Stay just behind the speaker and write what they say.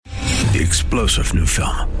The explosive new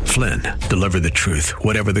film, Flynn, deliver the truth,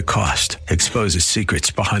 whatever the cost, exposes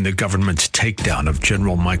secrets behind the government's takedown of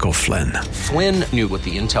General Michael Flynn. Flynn knew what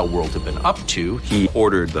the intel world had been up to. He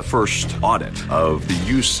ordered the first audit of the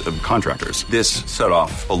use of contractors. This set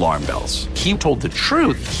off alarm bells. He told the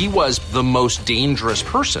truth. He was the most dangerous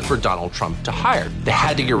person for Donald Trump to hire. They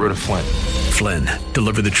had to get rid of Flynn. Flynn,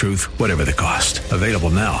 deliver the truth, whatever the cost. Available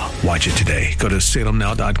now. Watch it today. Go to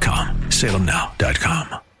salemnow.com.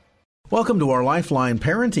 salemnow.com. Welcome to our Lifeline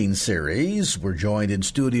Parenting Series. We're joined in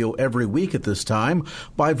studio every week at this time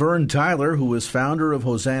by Vern Tyler, who is founder of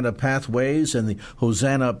Hosanna Pathways and the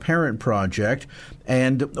Hosanna Parent Project.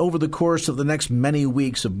 And over the course of the next many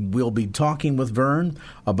weeks, we'll be talking with Vern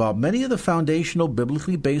about many of the foundational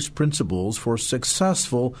biblically based principles for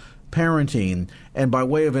successful parenting. And by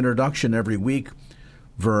way of introduction every week,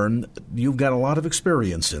 Vern, you've got a lot of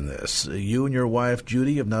experience in this. You and your wife,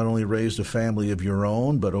 Judy, have not only raised a family of your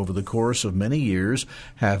own, but over the course of many years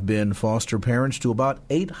have been foster parents to about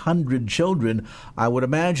 800 children. I would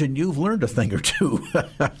imagine you've learned a thing or two.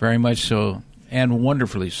 Very much so, and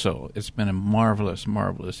wonderfully so. It's been a marvelous,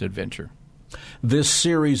 marvelous adventure. This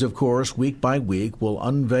series, of course, week by week, will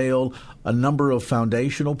unveil a number of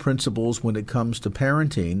foundational principles when it comes to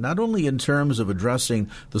parenting, not only in terms of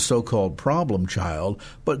addressing the so-called problem child,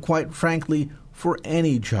 but quite frankly, for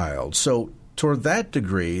any child. So toward that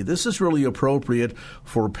degree, this is really appropriate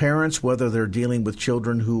for parents, whether they're dealing with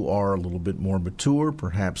children who are a little bit more mature,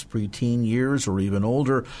 perhaps preteen years or even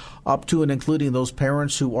older, up to and including those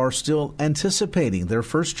parents who are still anticipating their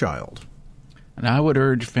first child. And I would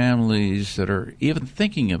urge families that are even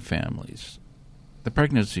thinking of families, the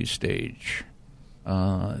pregnancy stage,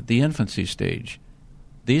 the infancy stage,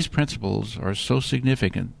 these principles are so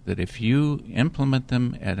significant that if you implement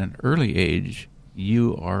them at an early age,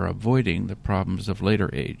 you are avoiding the problems of later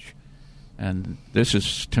age. And this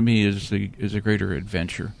is, to me, is a greater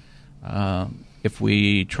adventure. If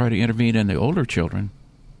we try to intervene in the older children,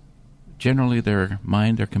 generally their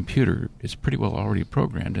mind, their computer is pretty well already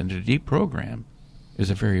programmed, and to deprogram is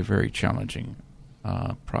a very, very challenging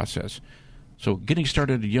process. So getting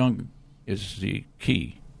started young is the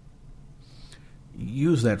key.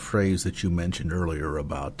 Use that phrase that you mentioned earlier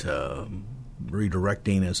about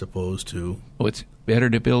redirecting as opposed to... Oh, it's better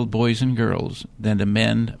to build boys and girls than to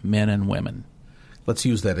mend men and women. Let's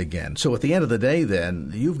use that again. So at the end of the day,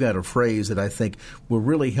 then, you've got a phrase that I think will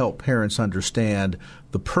really help parents understand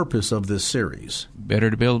the purpose of this series. Better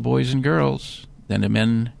to build boys and girls than to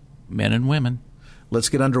mend men and women. Let's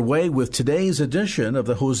get underway with today's edition of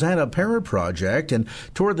the Hosanna Parent Project. And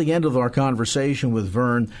toward the end of our conversation with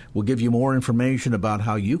Vern, we'll give you more information about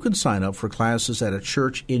how you can sign up for classes at a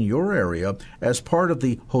church in your area as part of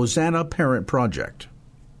the Hosanna Parent Project.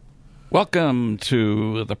 Welcome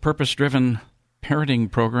to the Purpose-Driven Parenting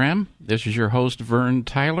Program. This is your host, Vern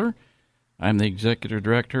Tyler. I'm the Executive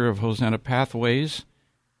Director of Hosanna Pathways,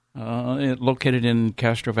 located in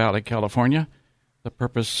Castro Valley, California. The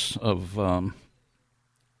purpose of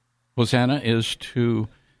Hosanna is to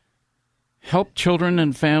help children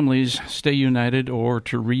and families stay united or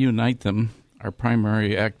to reunite them. Our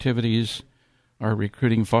primary activities are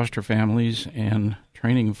recruiting foster families and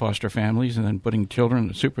training foster families and then putting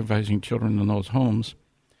children, supervising children in those homes.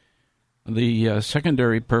 The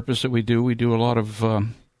secondary purpose that we do a lot of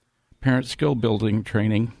parent skill building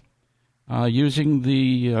training using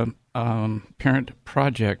the Parent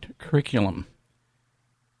Project curriculum.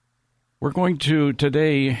 We're going to,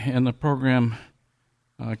 today in the program,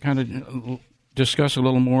 kind of discuss a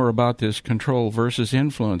little more about this control versus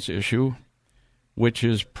influence issue, which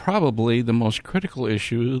is probably the most critical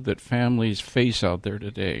issue that families face out there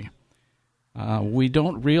today. We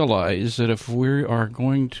don't realize that if we are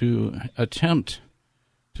going to attempt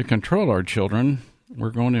to control our children,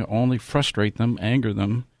 we're going to only frustrate them, anger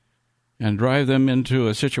them, and drive them into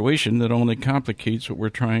a situation that only complicates what we're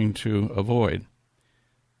trying to avoid.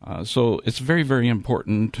 So it's very, very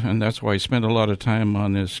important, and that's why I spend a lot of time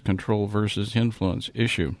on this control versus influence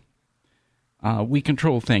issue. We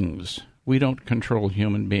control things. We don't control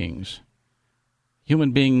human beings.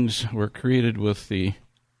 Human beings were created with the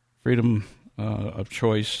freedom of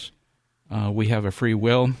choice. We have a free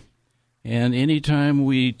will, and anytime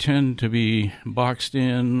we tend to be boxed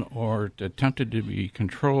in or attempted to be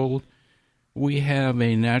controlled, we have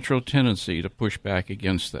a natural tendency to push back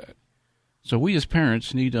against that. So we as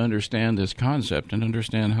parents need to understand this concept and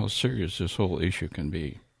understand how serious this whole issue can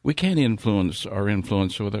be. We can't influence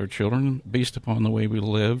with our children based upon the way we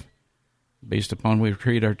live, based upon the way we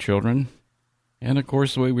treat our children. And, of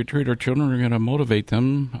course, the way we treat our children are going to motivate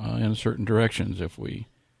them in certain directions. If we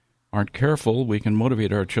aren't careful, we can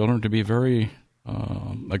motivate our children to be very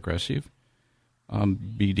aggressive,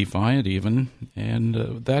 be defiant even, and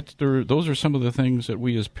those are some of the things that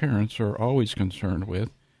we as parents are always concerned with,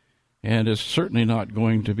 and it's certainly not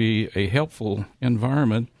going to be a helpful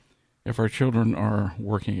environment if our children are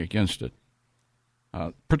working against it.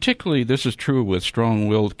 Particularly, this is true with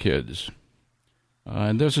strong-willed kids.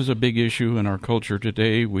 And this is a big issue in our culture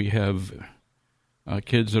today. We have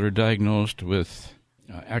kids that are diagnosed with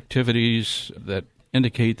activities that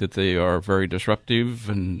indicate that they are very disruptive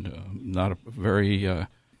and not very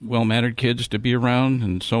well-mannered kids to be around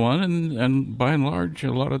and so on. And by and large,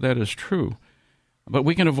 a lot of that is true. But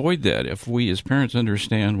we can avoid that if we as parents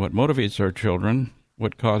understand what motivates our children,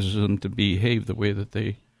 what causes them to behave the way that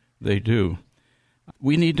they do.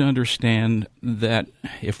 We need to understand that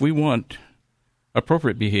if we want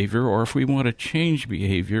appropriate behavior or if we want to change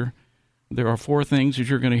behavior, there are 4 things that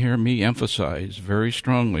you're going to hear me emphasize very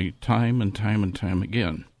strongly time and time and time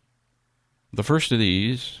again. The first of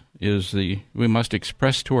these is we must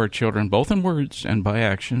express to our children, both in words and by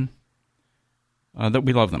action, that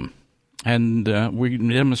we love them and we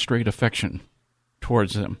demonstrate affection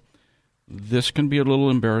towards them. This can be a little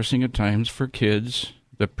embarrassing at times for kids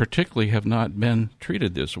that particularly have not been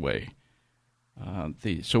treated this way.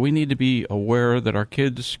 So we need to be aware that our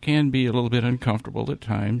kids can be a little bit uncomfortable at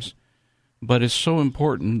times, but it's so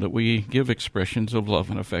important that we give expressions of love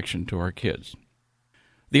and affection to our kids.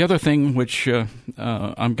 The other thing which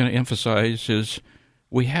I'm going to emphasize is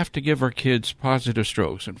we have to give our kids positive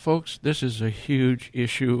strokes. And folks, this is a huge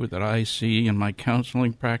issue that I see in my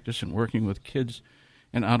counseling practice and working with kids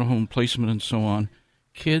and out-of-home placement and so on.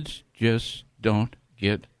 Kids just don't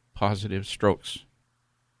get positive strokes.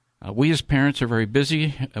 We as parents are very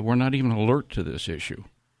busy. We're not even alert to this issue.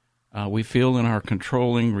 We feel in our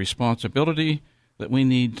controlling responsibility that we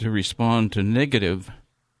need to respond to negative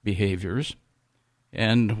behaviors.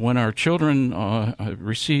 And when our children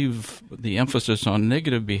receive the emphasis on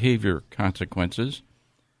negative behavior consequences,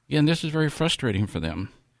 again, this is very frustrating for them.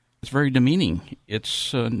 It's very demeaning.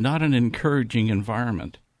 It's not an encouraging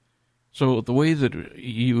environment. So the way that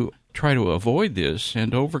you try to avoid this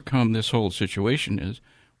and overcome this whole situation is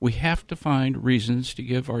we have to find reasons to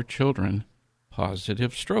give our children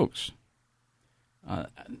positive strokes.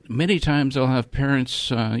 Many times they'll have parents,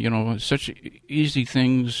 such easy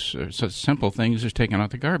things, such simple things as taking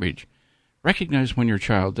out the garbage. Recognize when your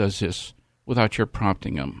child does this without your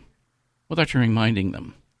prompting them, without your reminding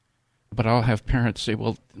them. But I'll have parents say,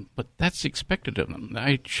 well, but that's expected of them.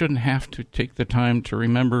 I shouldn't have to take the time to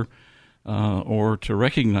remember or to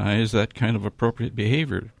recognize that kind of appropriate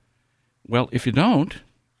behavior. Well, if you don't,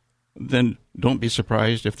 then don't be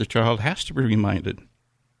surprised if the child has to be reminded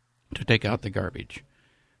to take out the garbage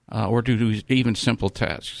or to do even simple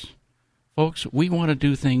tasks. Folks, we want to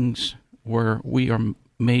do things where we are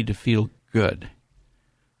made to feel good.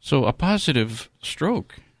 So a positive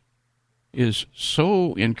stroke is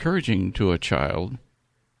so encouraging to a child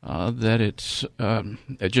that it's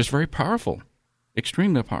just very powerful,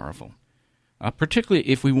 extremely powerful, particularly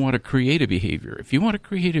if we want to create a behavior. If you want to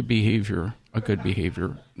create a behavior, a good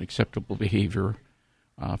behavior, an acceptable behavior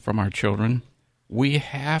from our children, we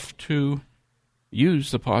have to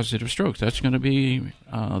use the positive strokes. That's going to be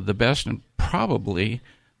the best and probably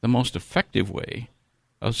the most effective way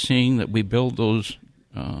of seeing that we build those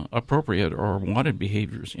appropriate or wanted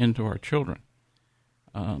behaviors into our children.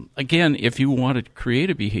 Again, if you want to create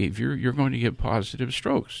a behavior, you're going to get positive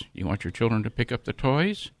strokes. You want your children to pick up the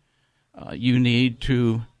toys, you need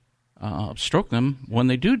to stroke them when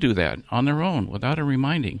they do that on their own without a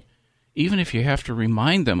reminding. Even if you have to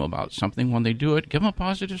remind them about something when they do it, give them a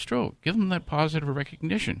positive stroke. Give them that positive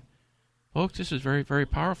recognition. Folks, this is very, very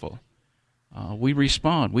powerful. We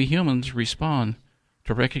humans respond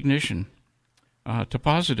to recognition, to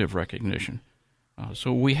positive recognition.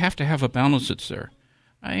 So we have to have a balance that's there.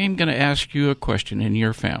 I am going to ask you a question in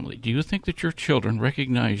your family. Do you think that your children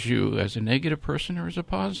recognize you as a negative person or as a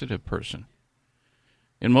positive person?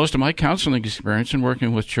 In most of my counseling experience in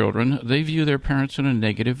working with children, they view their parents in a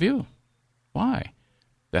negative view. Why?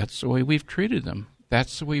 That's the way we've treated them.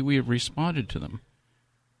 That's the way we have responded to them.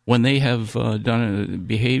 When they have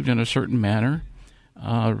behaved in a certain manner,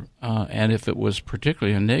 and if it was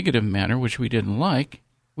particularly a negative manner, which we didn't like,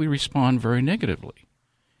 we respond very negatively.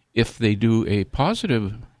 If they do a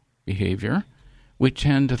positive behavior, we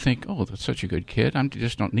tend to think, oh, that's such a good kid. I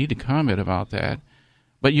just don't need to comment about that.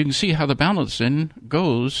 But you can see how the balance then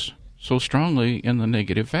goes so strongly in the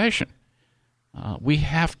negative fashion. We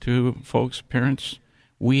have to, folks, parents,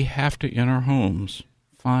 we have to, in our homes,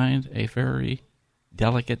 find a very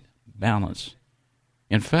delicate balance.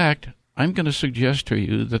 In fact, I'm going to suggest to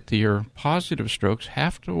you that your positive strokes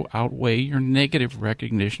have to outweigh your negative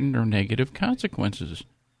recognition or negative consequences.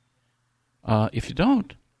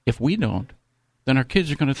 If we don't, then our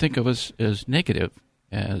kids are going to think of us as negative,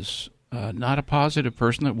 as not a positive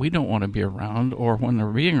person that we don't want to be around, or when they're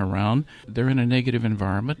being around, they're in a negative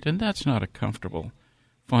environment, and that's not a comfortable,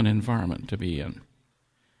 fun environment to be in.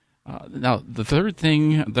 Now, the third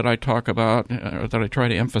thing that I talk about, or that I try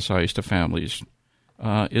to emphasize to families,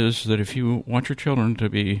 is that if you want your children to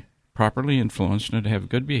be properly influenced and to have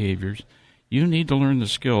good behaviors, you need to learn the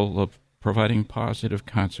skill of providing positive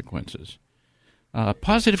consequences.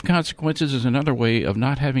 Positive consequences is another way of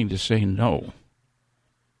not having to say no.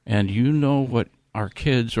 And you know what our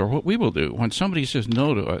kids, or what we will do, when somebody says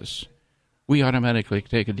no to us, we automatically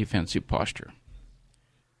take a defensive posture.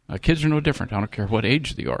 Kids are no different. I don't care what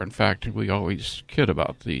age they are. In fact, we always kid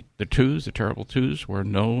about the twos, the terrible twos, where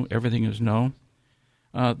no, everything is no.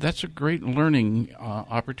 That's a great learning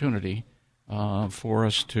opportunity for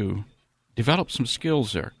us to develop some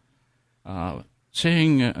skills there.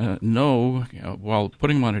 Saying no while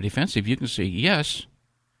putting them on a defensive, you can say yes,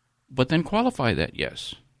 but then qualify that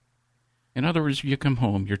yes. In other words, you come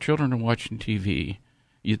home, your children are watching TV,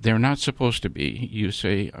 they're not supposed to be. You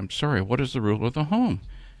say, I'm sorry, what is the rule of the home?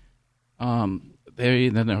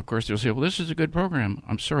 Then, of course, they'll say, well, this is a good program.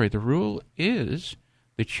 I'm sorry, the rule is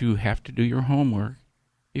that you have to do your homework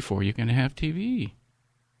before you can have TV.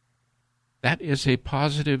 That is a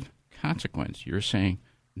positive consequence. You're saying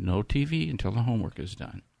no TV until the homework is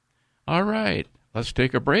done. All right, let's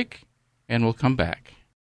take a break, and we'll come back.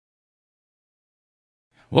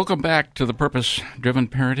 Welcome back to the Purpose-Driven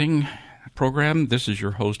Parenting program. This is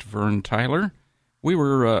your host, Vern Tyler. We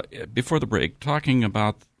were, before the break, talking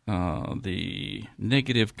about the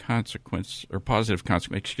negative consequence, or positive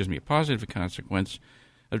consequence, positive consequence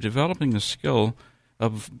of developing the skill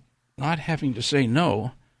of not having to say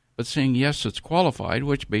no, but saying yes, it's qualified,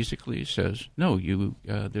 which basically says, no,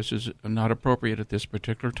 this is not appropriate at this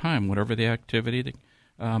particular time, whatever the activity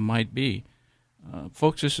might be.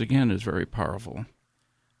 Folks, this again is very powerful.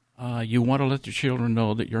 You want to let the children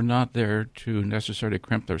know that you're not there to necessarily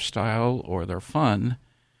crimp their style or their fun,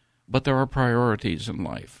 but there are priorities in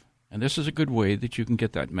life. And this is a good way that you can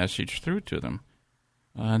get that message through to them.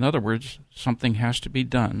 In other words, something has to be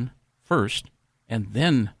done first, and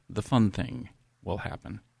then the fun thing will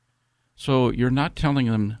happen. So you're not telling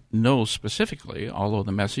them no specifically, although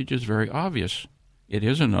the message is very obvious. It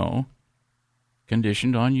is a no,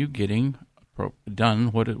 conditioned on you getting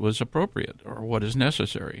done what it was appropriate or what is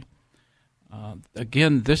necessary.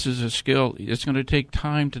 Again, this is a skill. It's going to take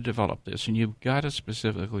time to develop this, and you've got to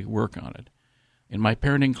specifically work on it. In my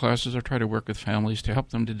parenting classes, I try to work with families to help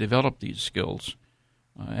them to develop these skills.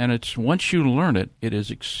 And it's once you learn it, it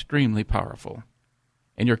is extremely powerful.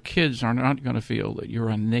 And your kids are not going to feel that you're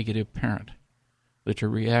a negative parent, that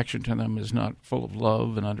your reaction to them is not full of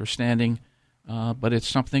love and understanding, but it's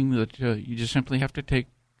something that you just simply have to take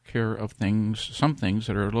care of some things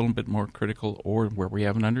that are a little bit more critical, or where we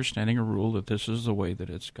have an understanding or rule that this is the way that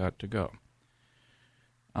it's got to go.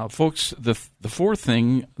 Folks, the fourth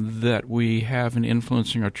thing that we have in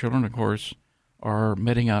influencing our children, of course, are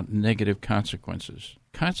meting out negative consequences.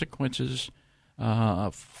 Consequences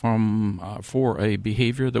for a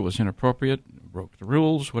behavior that was inappropriate, broke the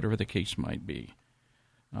rules, whatever the case might be.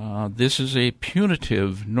 This is a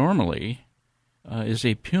punitive, normally, is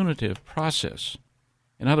a punitive process.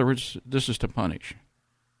 In other words, this is to punish.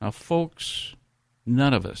 Now, folks,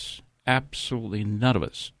 none of us, absolutely none of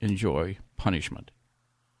us, enjoy punishment.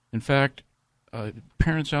 In fact,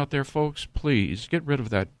 parents out there, folks, please get rid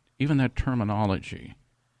of that, even that terminology.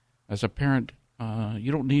 As a parent,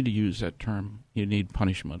 you don't need to use that term. You need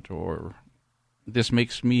punishment, or this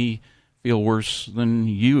makes me feel worse than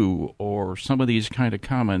you, or some of these kind of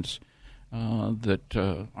comments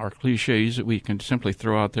that are cliches that we can simply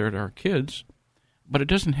throw out there to our kids, but it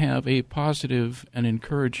doesn't have a positive and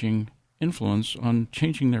encouraging influence on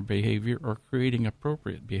changing their behavior or creating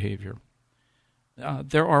appropriate behavior.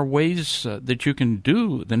 There are ways that you can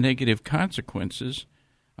do the negative consequences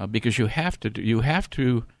because you have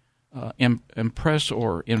to impress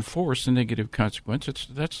or enforce the negative consequence.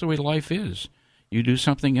 That's the way life is. You do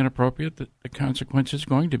something inappropriate, the consequence is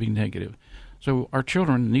going to be negative. So our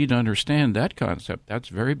children need to understand that concept. That's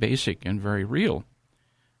very basic and very real.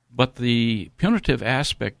 But the punitive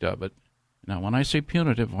aspect of it, now when I say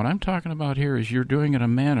punitive, what I'm talking about here is you're doing it in a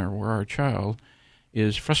manner where our child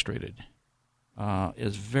is frustrated,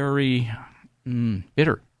 is very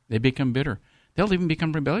bitter. They become bitter. They'll even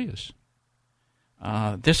become rebellious.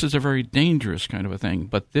 This is a very dangerous kind of a thing,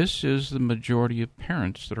 but this is the majority of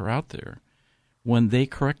parents that are out there, when they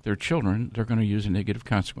correct their children, they're going to use negative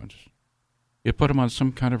consequences. You put them on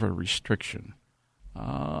some kind of a restriction.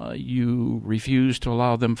 You refuse to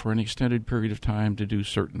allow them for an extended period of time to do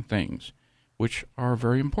certain things, which are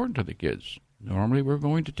very important to the kids. Normally we're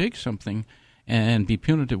going to take something and be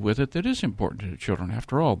punitive with it that is important to the children.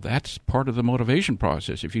 After all, that's part of the motivation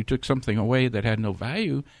process. If you took something away that had no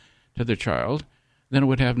value to the child, then it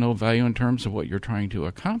would have no value in terms of what you're trying to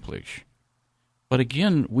accomplish. But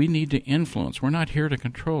again, we need to influence. We're not here to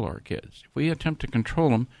control our kids. If we attempt to control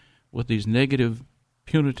them with these negative,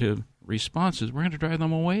 punitive responses, we're going to drive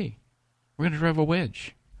them away. We're going to drive a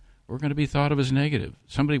wedge. We're going to be thought of as negative,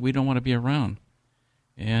 somebody we don't want to be around.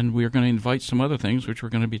 And we're going to invite some other things, which we're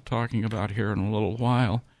going to be talking about here in a little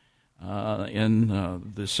while in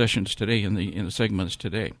the sessions today, in the segments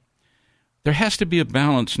today. There has to be a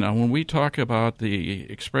balance now. When we talk about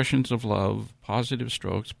the expressions of love, positive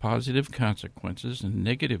strokes, positive consequences, and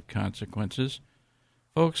negative consequences,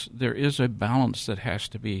 folks, there is a balance that has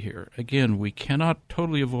to be here. Again, we cannot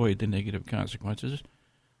totally avoid the negative consequences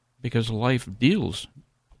because life deals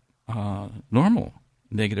normal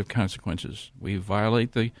negative consequences. We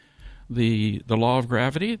violate the law of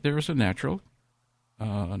gravity. There is a natural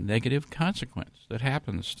negative consequence that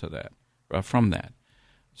happens to that from that.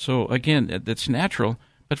 So again, that's natural.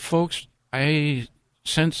 But folks, I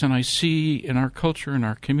sense and I see in our culture, in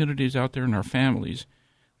our communities out there, in our families,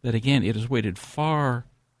 that again, it has weighted far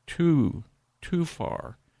too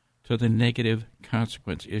far to the negative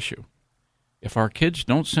consequence issue. If our kids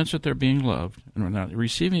don't sense that they're being loved and are not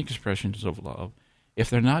receiving expressions of love, if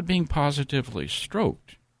they're not being positively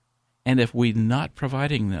stroked, and if we're not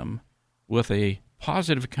providing them with a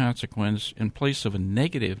positive consequence in place of a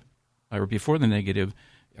negative, or before the negative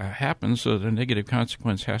happens, so the negative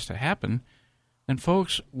consequence has to happen, then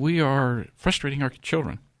folks, we are frustrating our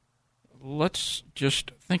children. Let's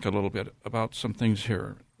just think a little bit about some things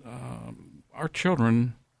here. Our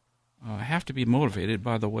children have to be motivated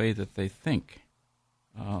by the way that they think,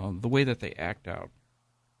 the way that they act out.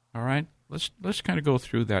 All right? Let's kind of go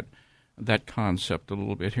through that concept a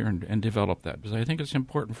little bit here and develop that, because I think it's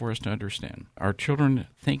important for us to understand. Our children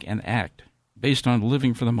think and act based on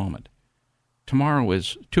living for the moment. Tomorrow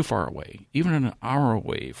is too far away, even an hour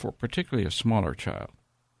away for particularly a smaller child.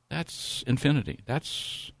 That's infinity.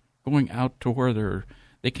 That's going out to where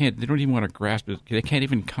they don't even want to grasp it. They can't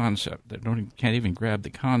even concept. Can't even grab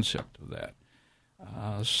the concept of that.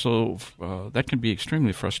 So that can be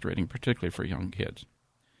extremely frustrating, particularly for young kids.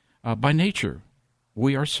 By nature,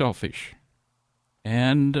 we are selfish,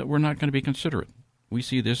 and we're not going to be considerate. We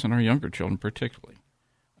see this in our younger children particularly.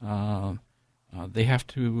 They have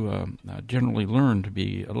to generally learn to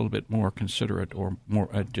be a little bit more considerate, or more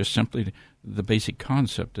just simply the basic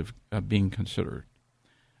concept of being considerate.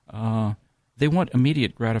 They want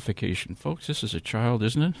immediate gratification. Folks, this is a child,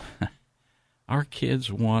 isn't it? Our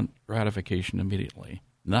kids want gratification immediately.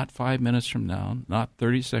 Not 5 minutes from now, not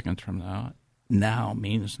 30 seconds from now. Now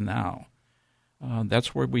means now.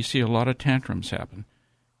 That's where we see a lot of tantrums happen.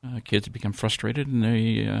 Kids become frustrated,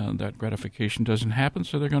 and that gratification doesn't happen,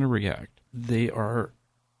 so they're going to react. They are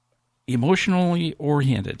emotionally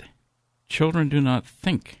oriented. Children do not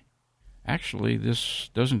think. Actually, this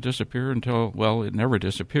doesn't disappear until, well, it never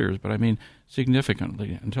disappears, but I mean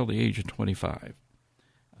significantly until the age of 25.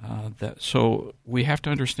 So we have to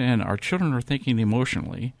understand our children are thinking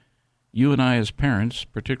emotionally. You and I as parents,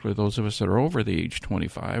 particularly those of us that are over the age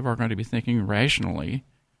 25, are going to be thinking rationally,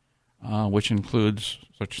 which includes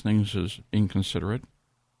such things as being considerate,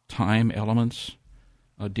 time elements,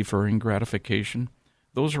 deferring gratification.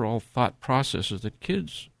 Those are all thought processes that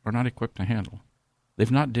kids are not equipped to handle.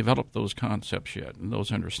 They've not developed those concepts yet and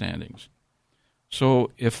those understandings.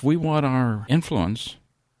 So if we want our influence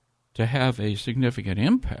to have a significant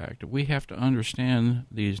impact, we have to understand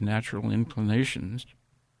these natural inclinations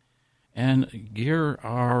and gear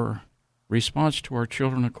our response to our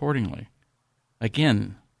children accordingly.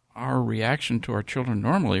 Again, our reaction to our children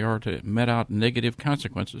normally are to met out negative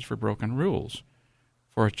consequences for broken rules.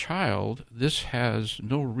 For a child, this has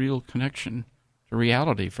no real connection to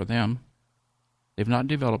reality for them. They've not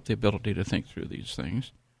developed the ability to think through these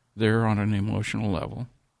things. They're on an emotional level.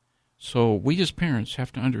 So we as parents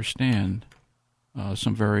have to understand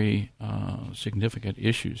some very significant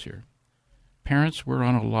issues here. Parents, we're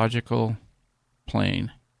on a logical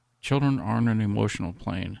plane. Children are on an emotional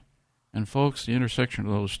plane. And folks, the intersection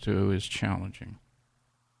of those two is challenging.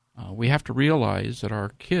 We have to realize that our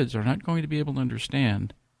kids are not going to be able to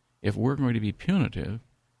understand if we're going to be punitive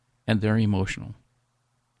and they're emotional.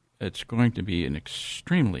 It's going to be an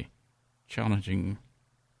extremely challenging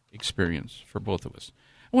experience for both of us.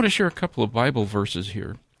 I want to share a couple of Bible verses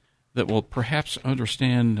here that will perhaps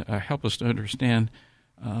help us to understand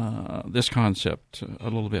this concept a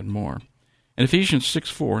little bit more. In Ephesians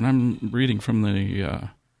 6:4, and I'm reading from the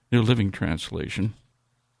New Living Translation,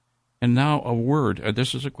 and now a word,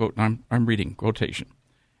 this is a quote, and I'm reading quotation,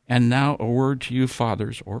 and now a word to you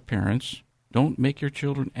fathers or parents, don't make your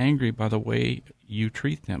children angry by the way you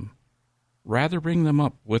treat them. Rather bring them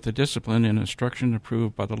up with the discipline and instruction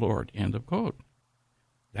approved by the Lord. End of quote.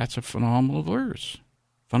 That's a phenomenal verse.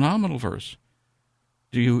 Phenomenal verse.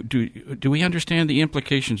 Do we understand the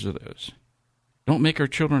implications of this? Don't make our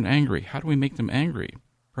children angry. How do we make them angry?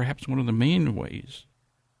 Perhaps one of the main ways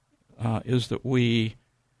is that we,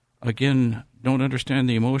 again, don't understand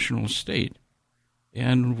the emotional state,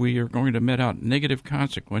 and we are going to met out negative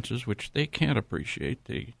consequences which they can't appreciate,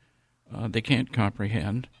 they can't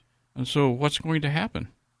comprehend. And so what's going to happen?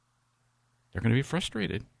 They're going to be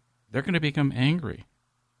frustrated. They're going to become angry.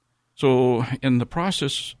 So in the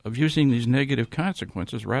process of using these negative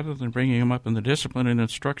consequences, rather than bringing them up in the discipline and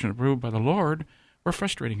instruction approved by the Lord, we're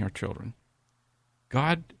frustrating our children.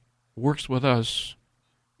 God works with us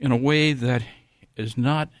in a way that is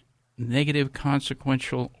not negative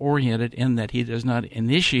consequential oriented, in that he does not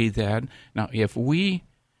initiate that. Now, if we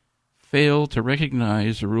fail to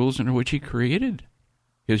recognize the rules under which he created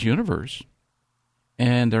his universe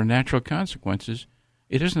and their natural consequences,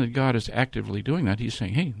 it isn't that God is actively doing that. He's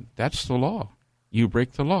saying, hey, that's the law. You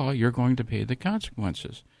break the law, you're going to pay the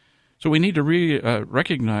consequences. So we need to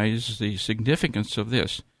recognize the significance of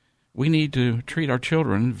this. We need to treat our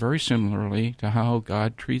children very similarly to how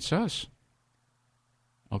God treats us.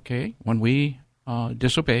 Okay? When we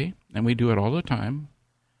disobey, and we do it all the time,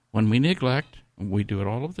 when we neglect, and we do it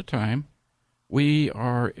all of the time, we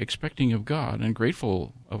are expecting of God and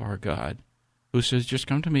grateful of our God, who says, just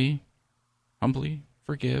come to me, humbly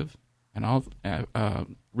forgive, and I'll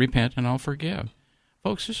repent, and I'll forgive.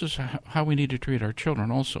 Folks, this is how we need to treat our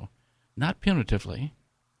children also. Not punitively,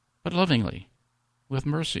 but lovingly, with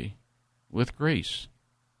mercy, with grace.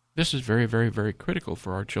 This is very, very, very critical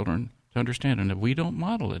for our children to understand. And if we don't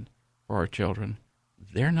model it for our children,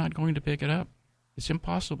 they're not going to pick it up. It's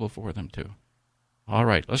impossible for them to. All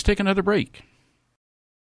right, let's take another break.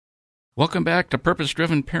 Welcome back to Purpose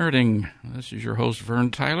Driven Parenting. This is your host,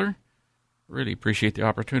 Vern Tyler. Really appreciate the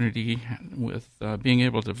opportunity with being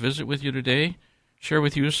able to visit with you today, share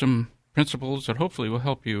with you some principles that hopefully will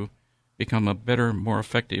help you become a better, more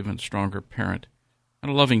effective, and stronger parent,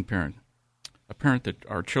 and a loving parent, a parent that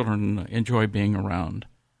our children enjoy being around,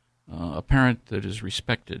 a parent that is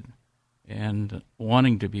respected and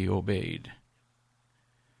wanting to be obeyed.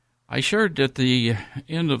 I shared at the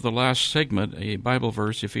end of the last segment a Bible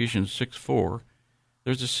verse, Ephesians 6:4.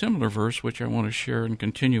 There's a similar verse which I want to share and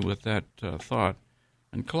continue with that thought.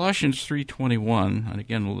 In Colossians 3:21, and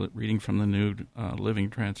again reading from the New Living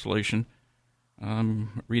Translation,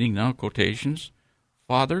 I'm reading now quotations.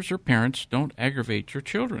 Fathers or parents, don't aggravate your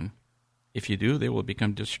children. If you do, they will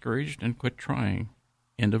become discouraged and quit trying.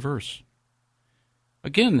 End of verse.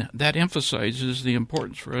 Again, that emphasizes the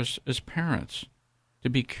importance for us as parents to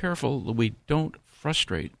be careful that we don't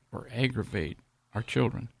frustrate or aggravate our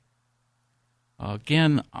children.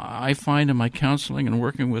 Again, I find in my counseling and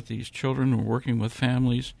working with these children and working with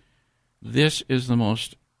families, this is the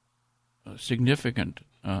most significant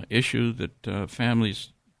issue that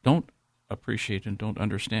families don't appreciate and don't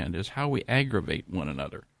understand, is how we aggravate one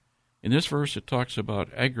another. In this verse, it talks about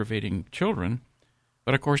aggravating children,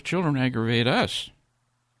 but of course children aggravate us.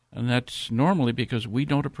 And that's normally because we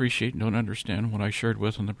don't appreciate and don't understand what I shared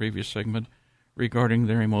with in the previous segment regarding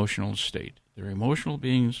their emotional state. They're emotional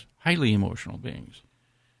beings, highly emotional beings,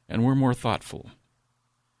 and we're more thoughtful.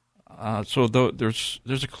 So there's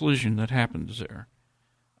a collision that happens there.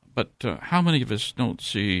 But how many of us don't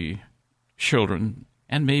see children,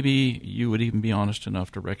 and maybe you would even be honest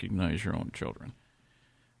enough to recognize your own children,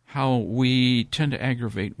 how we tend to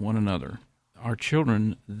aggravate one another? Our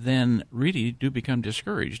children then really do become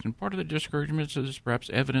discouraged, and part of the discouragement is perhaps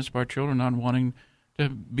evidenced by our children not wanting to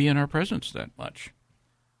be in our presence that much.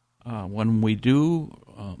 When we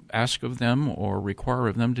do ask of them or require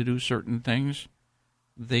of them to do certain things,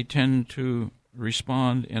 they tend to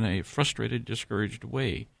respond in a frustrated, discouraged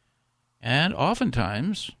way. And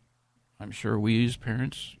oftentimes, I'm sure we as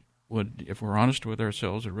parents would, if we're honest with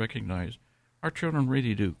ourselves, would recognize our children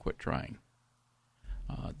really do quit trying.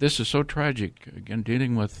 This is so tragic, again,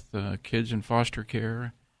 dealing with kids in foster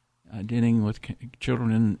care, dealing with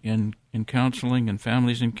children in counseling and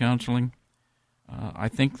families in counseling. I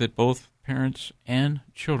think that both parents and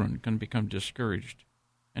children can become discouraged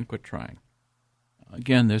and quit trying.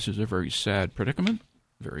 Again, this is a very sad predicament,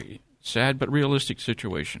 very sad but realistic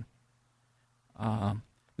situation. Now,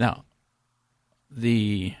 Now,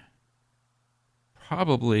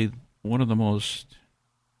 probably one of the most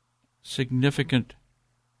significant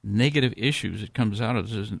negative issues that comes out of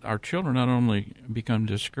this is our children not only become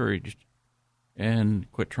discouraged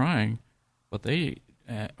and quit trying, but they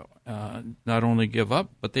not only give up,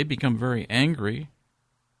 but they become very angry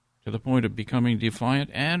to the point of becoming defiant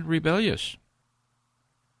and rebellious.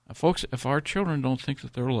 Now, folks, if our children don't think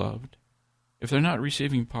that they're loved, if they're not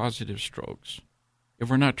receiving positive strokes, if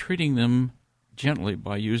we're not treating them gently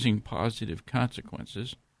by using positive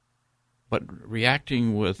consequences, but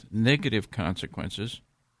reacting with negative consequences,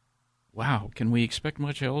 wow, can we expect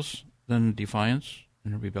much else than defiance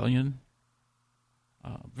and rebellion?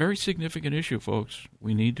 Very significant issue, folks.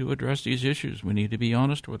 We need to address these issues. We need to be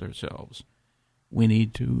honest with ourselves. We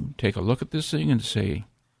need to take a look at this thing and say,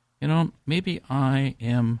 maybe I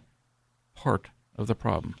am part of the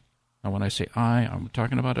problem. Now, when I say I'm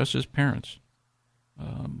talking about us as parents.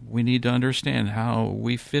 We need to understand how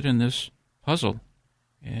we fit in this puzzle.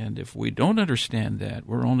 And if we don't understand that,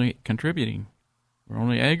 we're only contributing. We're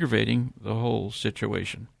only aggravating the whole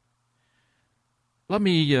situation. Let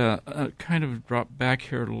me kind of drop back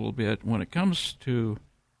here a little bit. When it comes to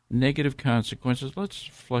negative consequences, let's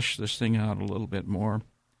flush this thing out a little bit more.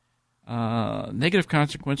 Negative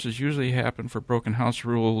consequences usually happen for broken house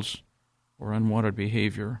rules or unwanted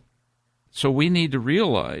behavior. So we need to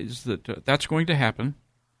realize that that's going to happen.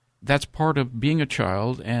 That's part of being a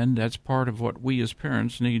child, and that's part of what we as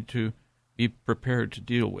parents need to be prepared to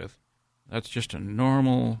deal with. That's just a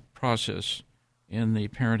normal process in the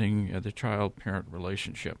parenting, the child-parent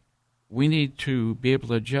relationship. We need to be able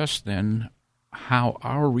to adjust then how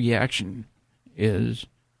our reaction is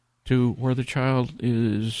to where the child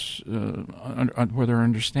is, where their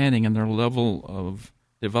understanding and their level of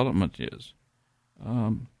development is.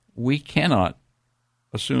 We cannot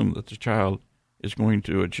assume that the child is going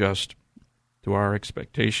to adjust to our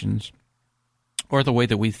expectations or the way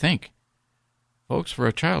that we think. Folks, for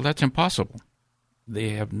a child, that's impossible. They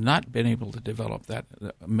have not been able to develop that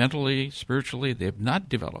mentally, spiritually. They have not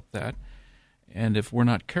developed that. And if we're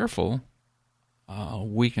not careful,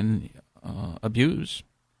 we can abuse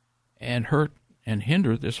and hurt and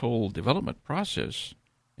hinder this whole development process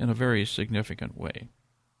in a very significant way.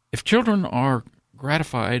 If children are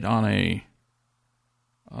gratified on an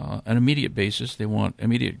immediate basis, they want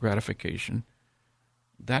immediate gratification,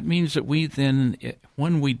 that means that we then,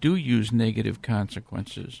 when we do use negative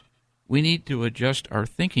consequences, we need to adjust our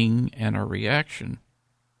thinking and our reaction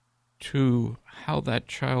to how that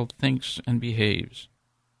child thinks and behaves.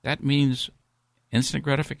 That means instant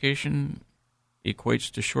gratification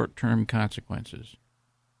equates to short-term consequences.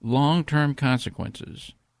 Long-term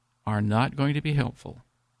consequences are not going to be helpful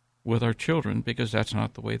with our children because that's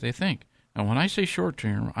not the way they think. Now, when I say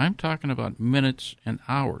short-term, I'm talking about minutes and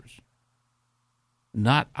hours,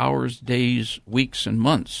 not hours, days, weeks, and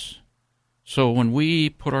months. So when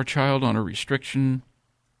we put our child on a restriction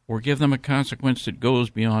or give them a consequence that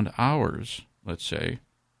goes beyond hours, let's say,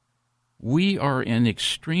 we are in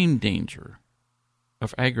extreme danger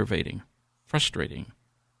of aggravating, frustrating,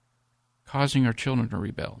 causing our children to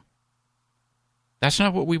rebel. That's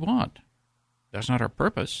not what we want. That's not our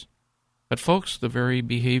purpose. But folks, the very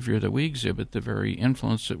behavior that we exhibit, the very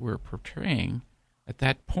influence that we're portraying at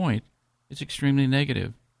that point is extremely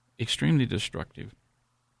negative, extremely destructive.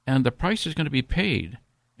 And the price is going to be paid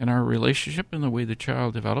in our relationship and the way the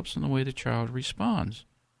child develops and the way the child responds.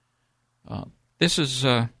 This is,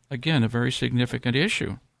 again, a very significant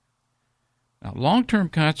issue. Now, long-term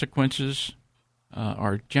consequences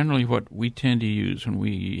are generally what we tend to use when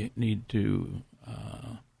we need to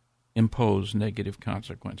impose negative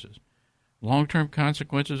consequences. Long-term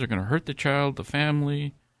consequences are going to hurt the child, the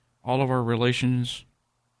family, all of our relations,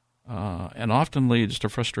 and often leads to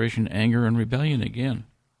frustration, anger, and rebellion again.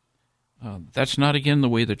 That's not, again, the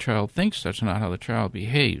way the child thinks. That's not how the child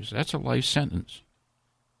behaves. That's a life sentence.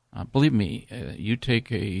 Believe me, you take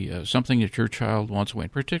something that your child wants away,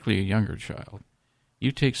 particularly a younger child.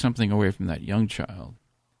 You take something away from that young child,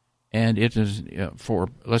 and it is for,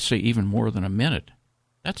 let's say, even more than a minute.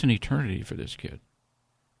 That's an eternity for this kid.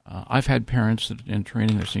 I've had parents that in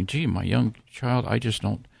training are saying, "Gee, my young child, I just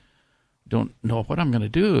don't know what I'm going to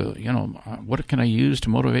do. What can I use to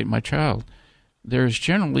motivate my child?" There's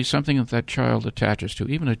generally something that child attaches to,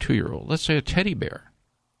 even a 2-year-old. Let's say a teddy bear.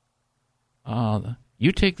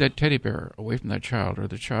 You take that teddy bear away from that child, or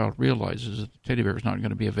the child realizes that the teddy bear is not going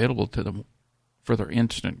to be available to them for their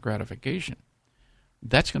instant gratification.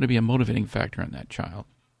 That's going to be a motivating factor in that child.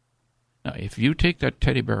 Now, if you take that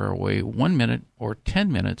teddy bear away 1 minute or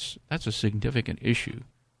 10 minutes, that's a significant issue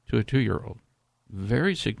to a 2-year-old.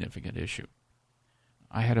 Very significant issue.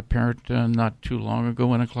 I had a parent not too long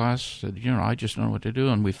ago in a class said, I just don't know what to do.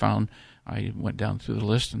 And I went down through the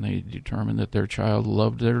list, and they determined that their child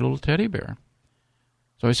loved their little teddy bear.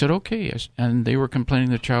 So I said, okay. And they were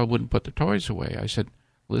complaining the child wouldn't put the toys away. I said,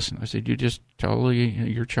 listen, you just tell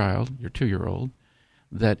your child, your 2-year-old,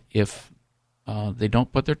 that if they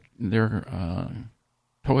don't put their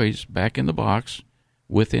toys back in the box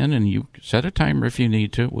and you set a timer if you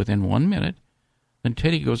need to, within 1 minute, then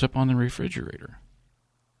Teddy goes up on the refrigerator.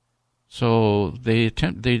 So they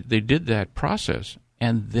did that process,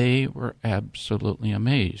 and they were absolutely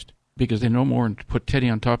amazed because they no more put Teddy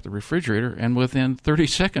on top of the refrigerator, and within 30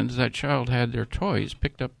 seconds that child had their toys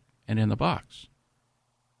picked up and in the box.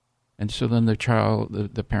 And so then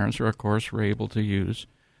the parents were able to use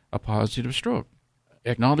a positive stroke,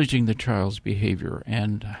 acknowledging the child's behavior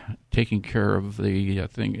and taking care of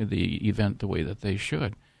the event the way that they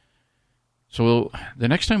should. So the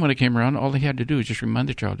next time when it came around, all they had to do was just remind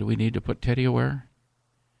the child, do we need to put Teddy away?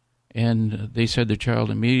 And they said the child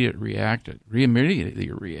immediately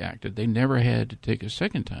reacted. They never had to take a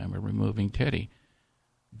second time of removing Teddy.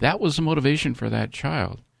 That was the motivation for that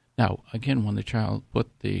child. Now, again, when the child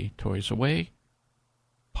put the toys away,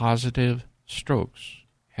 positive strokes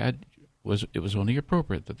it was only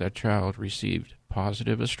appropriate that child received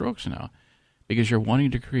positive strokes now, because you're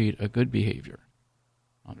wanting to create a good behavior.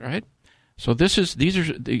 All right? So these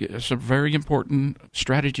are some very important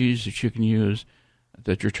strategies that you can use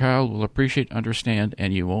that your child will appreciate, understand,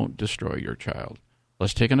 and you won't destroy your child.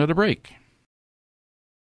 Let's take another break.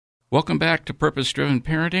 Welcome back to Purpose-Driven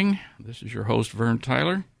Parenting. This is your host, Vern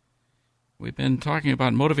Tyler. We've been talking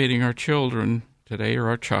about motivating our children today, or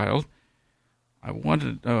our child. I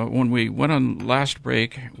wanted, when we went on last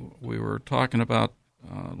break, we were talking about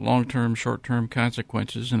long-term, short-term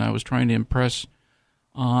consequences, and I was trying to impress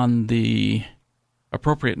on the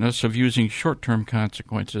appropriateness of using short-term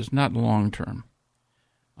consequences, not long-term.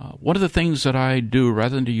 One of the things that I do,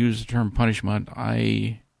 rather than to use the term punishment,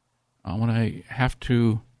 when I have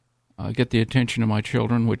to get the attention of my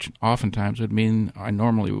children, which oftentimes would mean I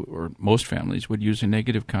normally, or most families, would use a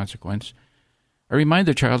negative consequence, I remind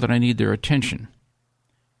the child that I need their attention.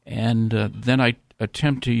 And then I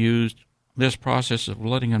attempt to use this process of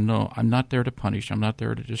letting them know I'm not there to punish, I'm not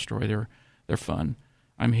there to destroy their fun.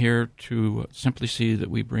 I'm here to simply see that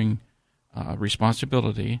we bring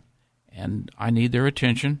responsibility, and I need their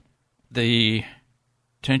attention. The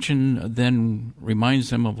attention then reminds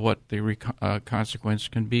them of what the consequence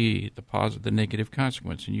can be, the negative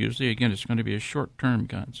consequence. And usually, again, it's going to be a short-term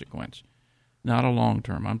consequence, not a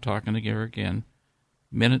long-term. I'm talking again,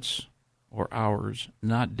 minutes or hours,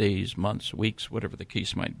 not days, months, weeks, whatever the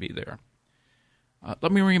case might be there.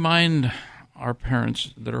 Let me remind our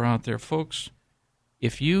parents that are out there, folks,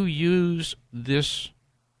 if you use this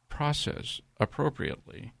process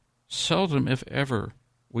appropriately, seldom, if ever,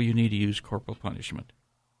 will you need to use corporal punishment.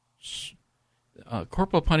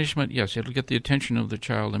 Corporal punishment, yes, it'll get the attention of the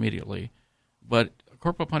child immediately, but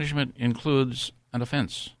corporal punishment includes an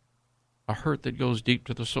offense, a hurt that goes deep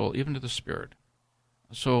to the soul, even to the spirit.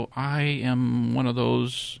 So I am one of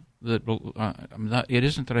those that it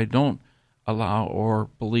isn't that I don't allow or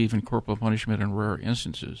believe in corporal punishment in rare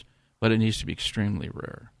instances, but it needs to be extremely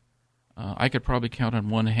rare. I could probably count on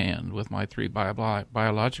one hand with my 3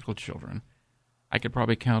 biological children. I could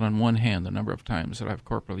probably count on one hand the number of times that I've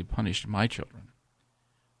corporally punished my children.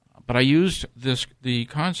 But I used the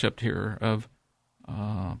concept here of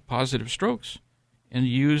positive strokes in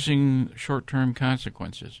using short-term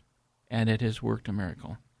consequences, and it has worked a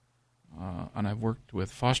miracle. And I've worked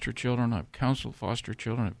with foster children. I've counseled foster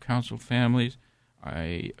children. I've counseled families.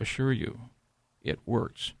 I assure you, it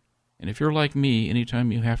works. And if you're like me,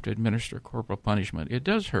 anytime you have to administer corporal punishment, it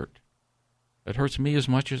does hurt. It hurts me as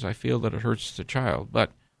much as I feel that it hurts the child.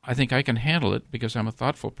 But I think I can handle it because I'm a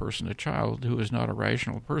thoughtful person. A child who is not a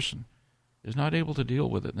rational person is not able to deal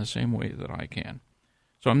with it in the same way that I can.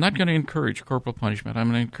 So I'm not going to encourage corporal punishment. I'm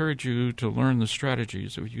going to encourage you to learn the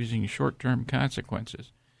strategies of using short-term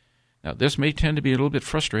consequences. Now, this may tend to be a little bit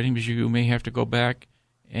frustrating because you may have to go back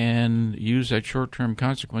and use that short-term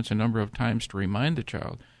consequence a number of times to remind the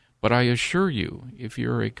child. But I assure you, if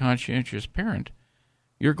you're a conscientious parent,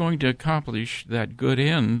 you're going to accomplish that good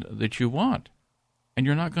end that you want. And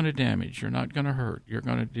you're not going to damage. You're not going to hurt. You're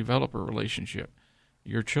going to develop a relationship.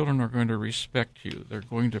 Your children are going to respect you. They're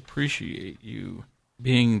going to appreciate you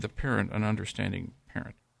being the parent, an understanding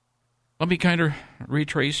parent. Let me kind of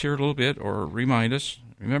retrace here a little bit or remind us.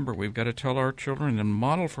 Remember, we've got to tell our children and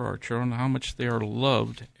model for our children how much they are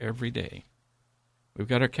loved every day. We've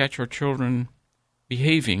got to catch our children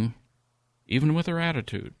behaving, even with their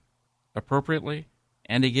attitude, appropriately,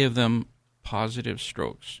 and to give them positive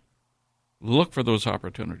strokes. Look for those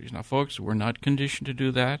opportunities. Now, folks, we're not conditioned to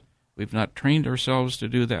do that. We've not trained ourselves to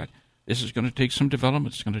do that. This is going to take some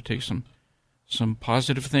development. It's going to take some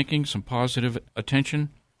positive thinking, some positive attention,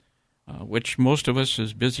 which most of us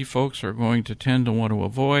as busy folks are going to tend to want to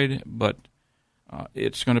avoid, but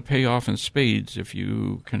it's going to pay off in spades if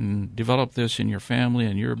you can develop this in your family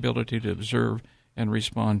and your ability to observe and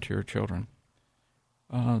respond to your children.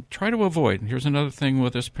 Try to avoid. Here's another thing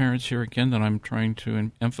with us parents here again that I'm trying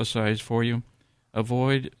to emphasize for you.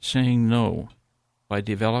 Avoid saying no by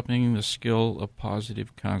developing the skill of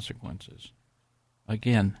positive consequences.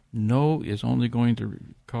 Again, no is only going to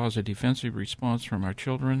cause a defensive response from our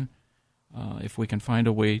children. If we can find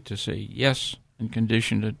a way to say yes and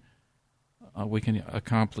condition it, we can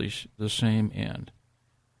accomplish the same end.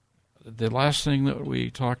 The last thing that we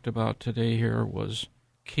talked about today here was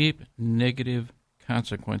keep negative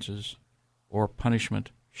consequences or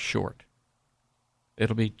punishment short.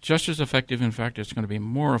 It'll be just as effective. In fact, it's going to be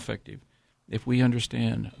more effective if we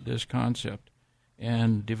understand this concept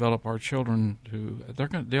and develop our children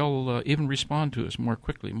they'll even respond to us more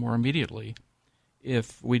quickly, more immediately,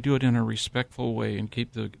 if we do it in a respectful way and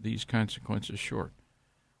keep these consequences short.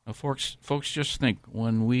 Now, folks, just think,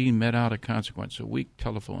 when we met out a consequence, a week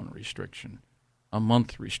telephone restriction, a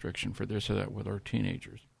month restriction for this or that with our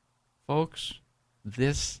teenagers. Folks,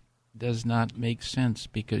 this does not make sense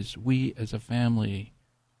because we as a family,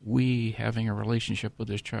 we having a relationship with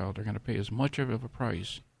this child are going to pay as much of a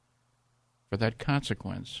price for that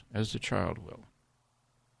consequence as the child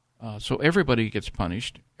will. So everybody gets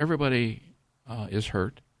punished. Everybody is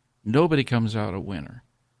hurt. Nobody comes out a winner.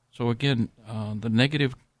 So again, the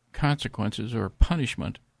negative consequences or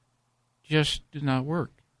punishment just do not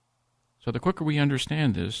work. So the quicker we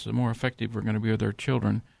understand this, the more effective we're going to be with our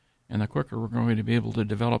children, and the quicker we're going to be able to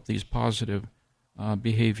develop these positive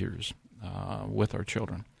behaviors with our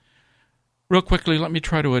children. Real quickly, let me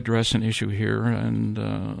try to address an issue here,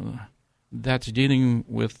 and that's dealing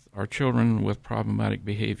with our children with problematic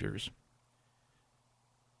behaviors.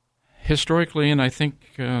 Historically, and I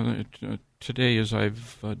think today as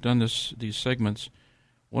I've done these segments,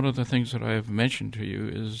 one of the things that I have mentioned to you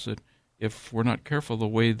is that if we're not careful the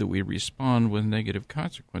way that we respond with negative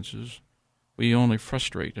consequences, we only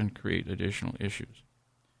frustrate and create additional issues.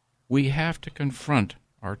 We have to confront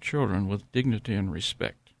our children with dignity and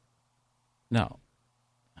respect. Now,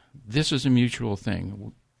 this is a mutual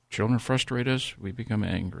thing. Children frustrate us, we become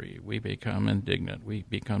angry, we become indignant, we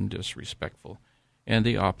become disrespectful, and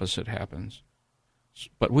the opposite happens.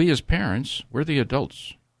 But we as parents, we're the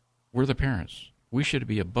adults, we're the parents. We should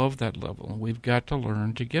be above that level, and we've got to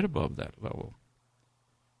learn to get above that level.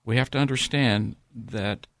 We have to understand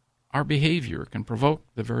that our behavior can provoke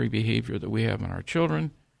the very behavior that we have in our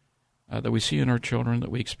children, that we see in our children,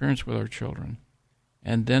 that we experience with our children.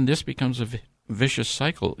 And then this becomes a vicious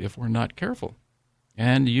cycle if we're not careful.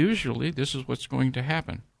 And usually this is what's going to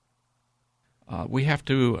happen. We have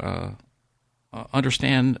to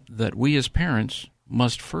understand that we as parents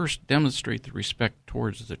must first demonstrate the respect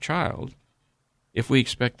towards the child if we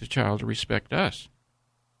expect the child to respect us.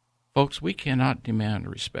 Folks, we cannot demand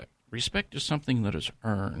respect. Respect is something that is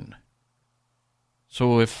earned.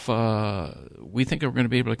 So if we think we're going to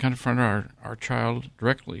be able to confront our child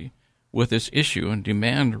directly with this issue and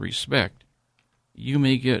demand respect, you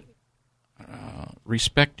may get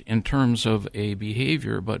respect in terms of a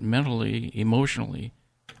behavior, but mentally, emotionally,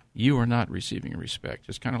 you are not receiving respect.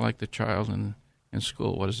 It's kind of like the child in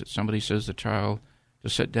school. What is it? Somebody says the child to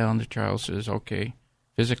sit down. The child says, okay,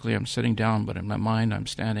 physically I'm sitting down, but in my mind I'm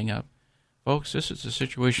standing up. Folks, this is the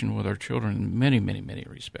situation with our children in many, many, many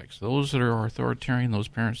respects. Those that are authoritarian, those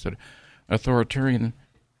parents that are authoritarian,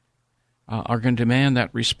 are going to demand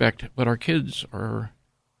that respect, but our kids are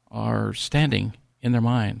standing in their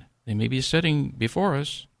mind. They may be sitting before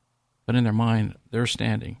us, but in their mind they're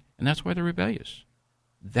standing, and that's why they're rebellious.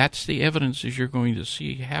 That's the evidence as you're going to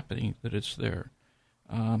see happening that it's there.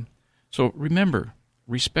 So remember,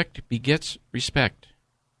 respect begets respect.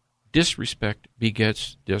 Disrespect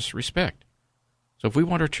begets disrespect. So if we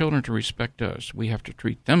want our children to respect us, we have to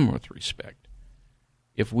treat them with respect.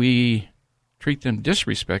 If we treat them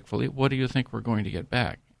disrespectfully, what do you think we're going to get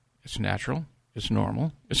back? It's natural, it's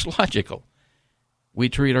normal, it's logical. We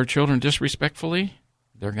treat our children disrespectfully,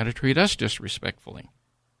 they're going to treat us disrespectfully.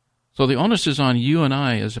 So the onus is on you and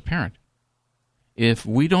I as a parent. If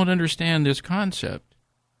we don't understand this concept,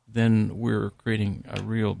 then we're creating a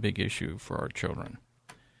real big issue for our children.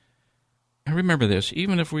 And remember this,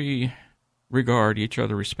 even if we regard each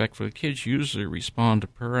other respectfully, kids usually respond to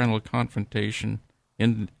parental confrontation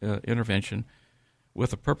and intervention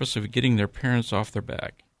with the purpose of getting their parents off their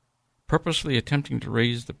back. purposely attempting to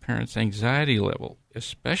raise the parent's anxiety level,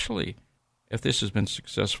 especially if this has been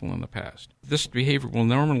successful in the past. This behavior will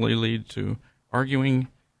normally lead to arguing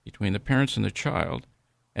between the parents and the child,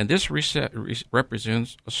 and this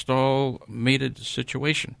represents a stall-mated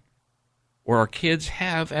situation where our kids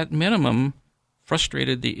have, at minimum,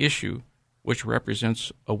 frustrated the issue, which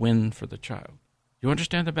represents a win for the child. Do you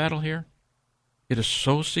understand the battle here? It is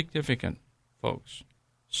so significant, folks,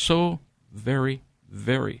 so very,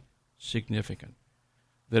 very significant,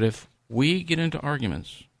 that if we get into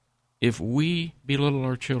arguments, if we belittle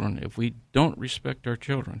our children, if we don't respect our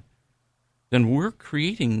children, then we're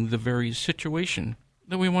creating the very situation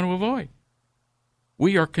that we want to avoid.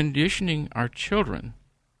 We are conditioning our children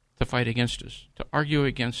to fight against us, to argue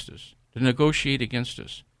against us, to negotiate against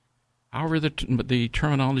us. However the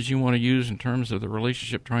terminology you want to use in terms of the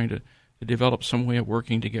relationship, trying to develop some way of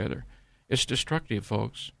working together. It's destructive,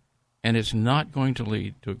 folks, and it's not going to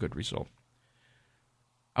lead to a good result.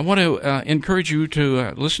 I want to encourage you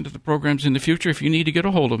to listen to the programs in the future. If you need to get a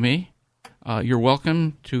hold of me, you're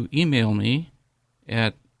welcome to email me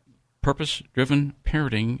at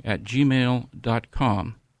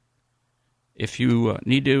purposedrivenparenting@gmail.com. If you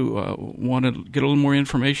need to want to get a little more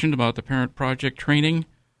information about the Parent Project training,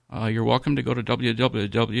 you're welcome to go to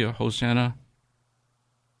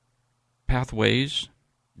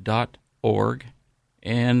www.hosannapathways.org,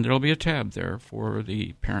 and there'll be a tab there for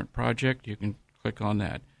the Parent Project. You can click on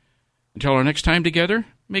that. Until our next time together,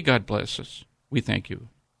 may God bless us. We thank you.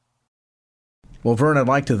 Well, Vern, I'd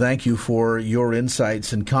like to thank you for your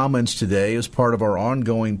insights and comments today as part of our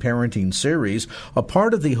ongoing parenting series, a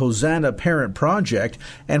part of the Hosanna Parent Project.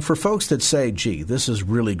 And for folks that say, gee, this is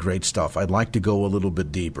really great stuff, I'd like to go a little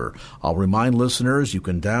bit deeper, I'll remind listeners you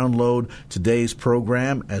can download today's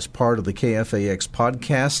program as part of the KFAX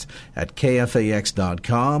podcast at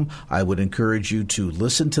kfax.com. I would encourage you to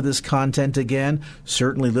listen to this content again,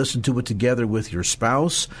 certainly listen to it together with your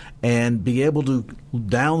spouse, and be able to,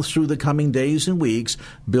 down through the coming days and weeks,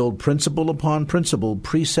 build principle upon principle,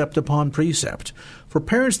 precept upon precept. For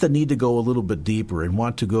parents that need to go a little bit deeper and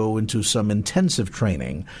want to go into some intensive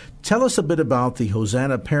training, tell us a bit about the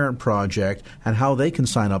Hosanna Parent Project and how they can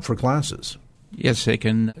sign up for classes. Yes, they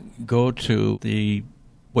can go to the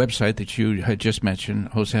website that you had just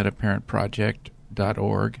mentioned,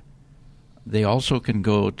 hosannaparentproject.org. They also can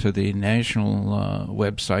go to the national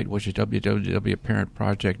website, which is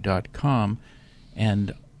www.parentproject.com,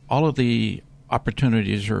 and all of the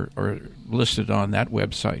opportunities are listed on that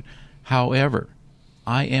website. However,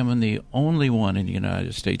 I am the only one in the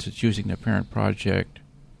United States that's using the Parent Project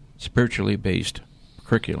spiritually based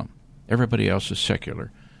curriculum. Everybody else is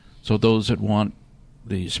secular. So those that want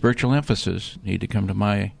the spiritual emphasis need to come to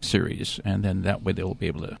my series, and then that way they'll be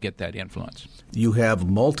able to get that influence. You have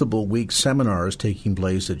multiple week seminars taking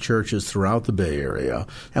place at churches throughout the Bay Area.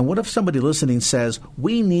 And what if somebody listening says,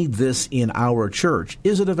 we need this in our church?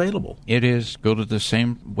 Is it available? It is. Go to the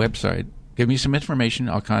same website. Give me some information.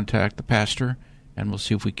 I'll contact the pastor, and we'll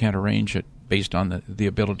see if we can arrange it based on the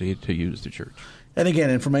ability to use the church. And again,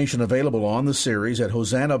 information available on the series at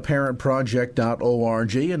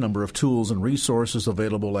hosannaparentproject.org. A number of tools and resources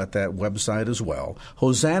available at that website as well.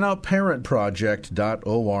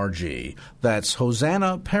 hosannaparentproject.org. That's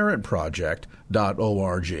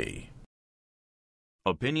hosannaparentproject.org.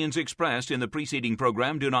 Opinions expressed in the preceding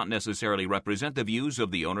program do not necessarily represent the views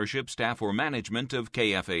of the ownership, staff, or management of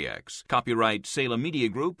KFAX. Copyright Salem Media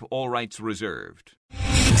Group, all rights reserved.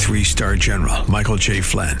 3-star General Michael J.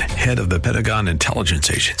 Flynn, head of the Pentagon Intelligence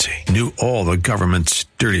Agency, knew all the government's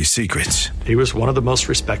dirty secrets. He was one of the most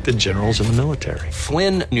respected generals in the military.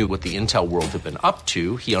 Flynn knew what the intel world had been up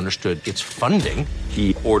to. He understood its funding.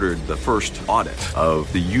 He ordered the first audit of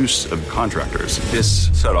the use of contractors. This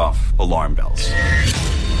set off alarm bells.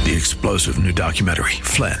 The explosive new documentary,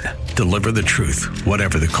 Flynn, Deliver the Truth,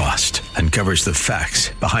 Whatever the Cost, uncovers the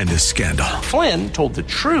facts behind this scandal. Flynn told the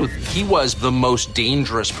truth. He was the most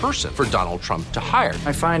dangerous person for Donald Trump to hire.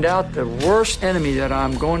 I find out the worst enemy that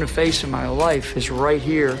I'm going to face in my life is right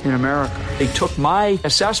here in America. They took my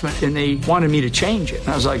assessment and they wanted me to change it. And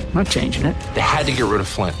I was like, I'm not changing it. They had to get rid of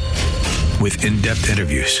Flynn. With in-depth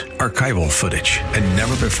interviews, archival footage, and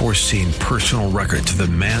never-before-seen personal records of the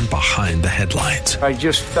man behind the headlines. I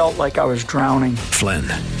just felt like I was drowning. Flynn,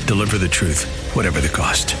 Deliver the Truth, Whatever the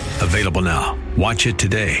Cost. Available now. Watch it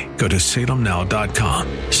today. Go to salemnow.com.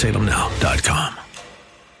 salemnow.com.